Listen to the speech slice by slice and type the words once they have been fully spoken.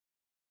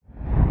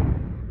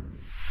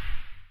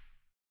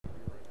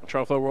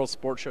Toronto Flow World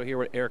Sports Show here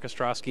with Erica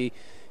Skroski.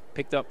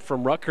 Picked up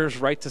from Rutgers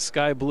right to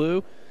Sky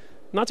Blue.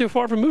 Not too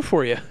far of a move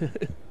for you.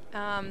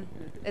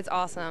 It's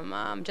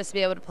awesome. Just to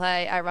be able to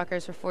play at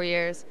Rutgers for 4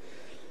 years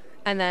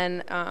and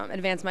then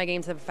advance my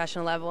game to the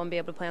professional level and be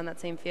able to play on that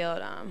same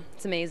field.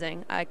 It's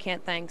amazing. I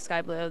can't thank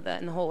Sky Blue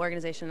and the whole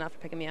organization enough for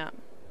picking me up.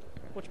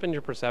 What's been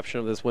your perception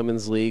of this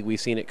women's league?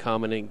 We've seen it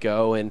come and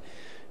go, and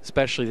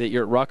especially that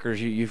you're at Rutgers,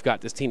 you've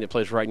got this team that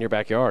plays right in your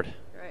backyard.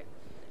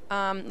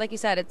 Right. Like you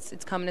said,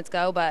 it's come and it's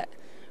go, but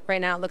right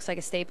now it looks like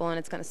a staple and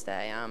it's going to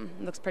stay.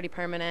 It looks pretty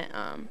permanent.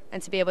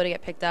 And to be able to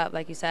get picked up,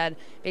 like you said,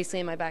 basically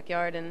in my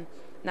backyard and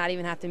not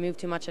even have to move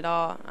too much at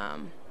all,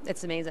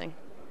 it's amazing.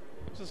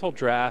 What's this whole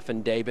draft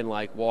and day been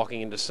like,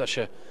 walking into such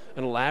an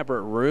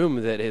elaborate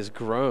room that has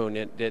grown?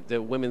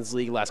 The women's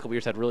league last couple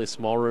years had really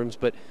small rooms,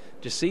 but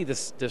to see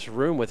this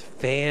room with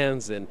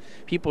fans and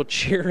people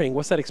cheering,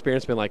 what's that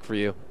experience been like for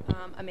you?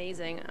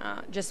 Amazing.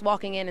 Just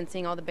walking in and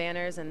seeing all the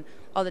banners and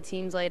all the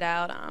teams laid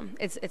out,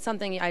 it's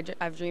something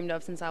I've dreamed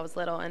of since I was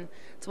little, and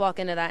to walk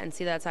into that and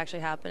see that it's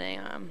actually happening,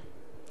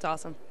 it's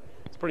awesome.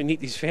 It's pretty neat.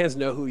 These fans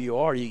know who you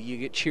are. You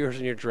get cheers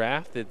in your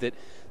draft. That the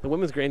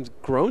women's game's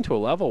grown to a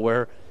level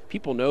where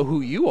people know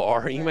who you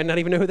are, and you might not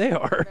even know who they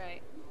are.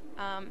 Right.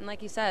 And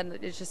like you said,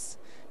 it's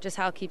just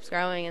how it keeps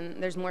growing,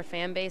 and there's more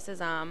fan bases.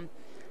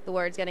 The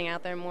word's getting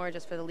out there more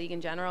just for the league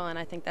in general, and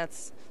I think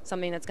that's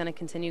something that's going to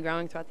continue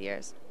growing throughout the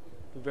years.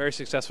 A very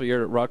successful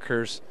year at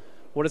Rutgers.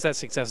 What has that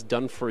success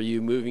done for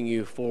you, moving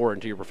you forward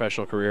into your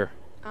professional career?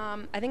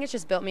 I think it's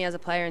just built me as a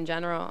player in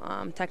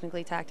general,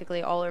 technically,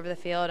 tactically, all over the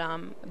field,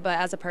 but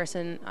as a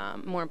person,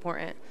 more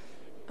important.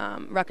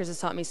 Rutgers has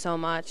taught me so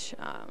much,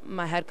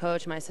 my head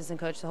coach, my assistant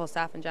coach, the whole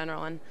staff in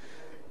general, and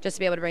just to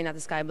be able to bring that to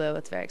Sky Blue,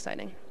 it's very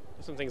exciting.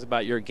 Some things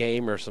about your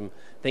game or some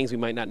things we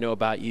might not know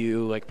about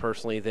you, like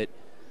personally, that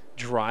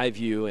drive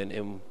you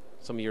and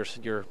some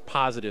of your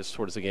positives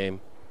towards the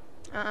game?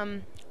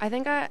 I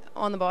think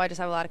on the ball I just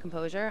have a lot of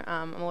composure.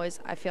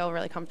 I feel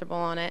really comfortable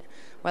on it,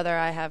 whether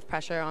I have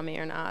pressure on me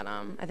or not.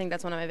 I think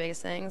that's one of my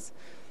biggest things.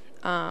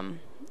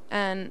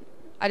 And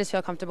I just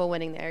feel comfortable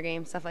winning the air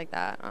game, stuff like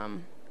that.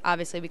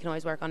 Obviously, we can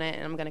always work on it,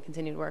 and I'm going to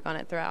continue to work on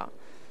it throughout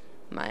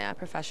my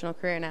professional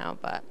career now,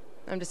 but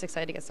I'm just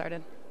excited to get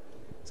started.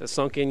 Is that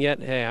sunk in yet?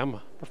 Hey, I'm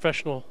a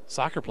professional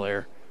soccer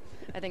player.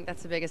 I think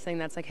that's the biggest thing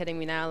that's hitting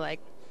me now. Like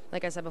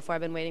I said before,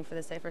 I've been waiting for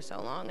this day for so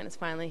long, and it's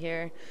finally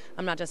here.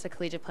 I'm not just a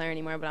collegiate player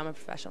anymore, but I'm a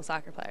professional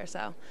soccer player,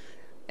 so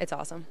it's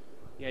awesome.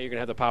 Yeah, you're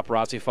going to have the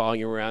paparazzi following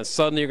you around.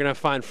 Suddenly you're going to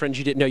find friends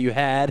you didn't know you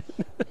had.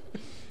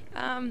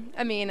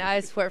 I mean, I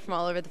support from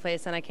all over the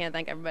place, and I can't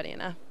thank everybody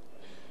enough.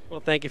 Well,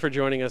 thank you for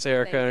joining us,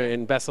 Erica,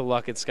 and best of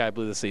luck at Sky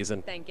Blue this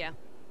season. Thank you.